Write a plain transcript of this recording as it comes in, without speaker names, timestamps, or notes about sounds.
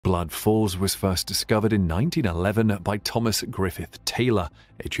Blood Falls was first discovered in 1911 by Thomas Griffith Taylor,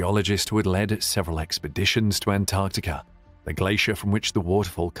 a geologist who had led several expeditions to Antarctica. The glacier from which the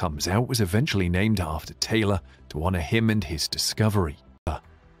waterfall comes out was eventually named after Taylor to honor him and his discovery.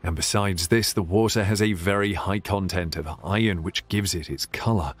 And besides this, the water has a very high content of iron, which gives it its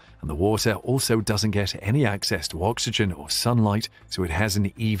color, and the water also doesn't get any access to oxygen or sunlight, so it has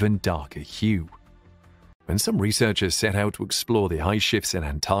an even darker hue. When some researchers set out to explore the ice shifts in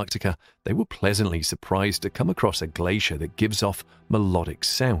Antarctica, they were pleasantly surprised to come across a glacier that gives off melodic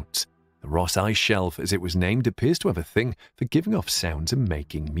sounds. The Ross Ice Shelf, as it was named, appears to have a thing for giving off sounds and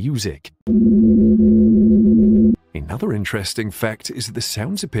making music. Another interesting fact is that the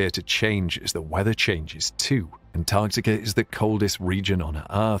sounds appear to change as the weather changes too. Antarctica is the coldest region on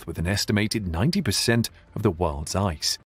Earth, with an estimated 90% of the world's ice.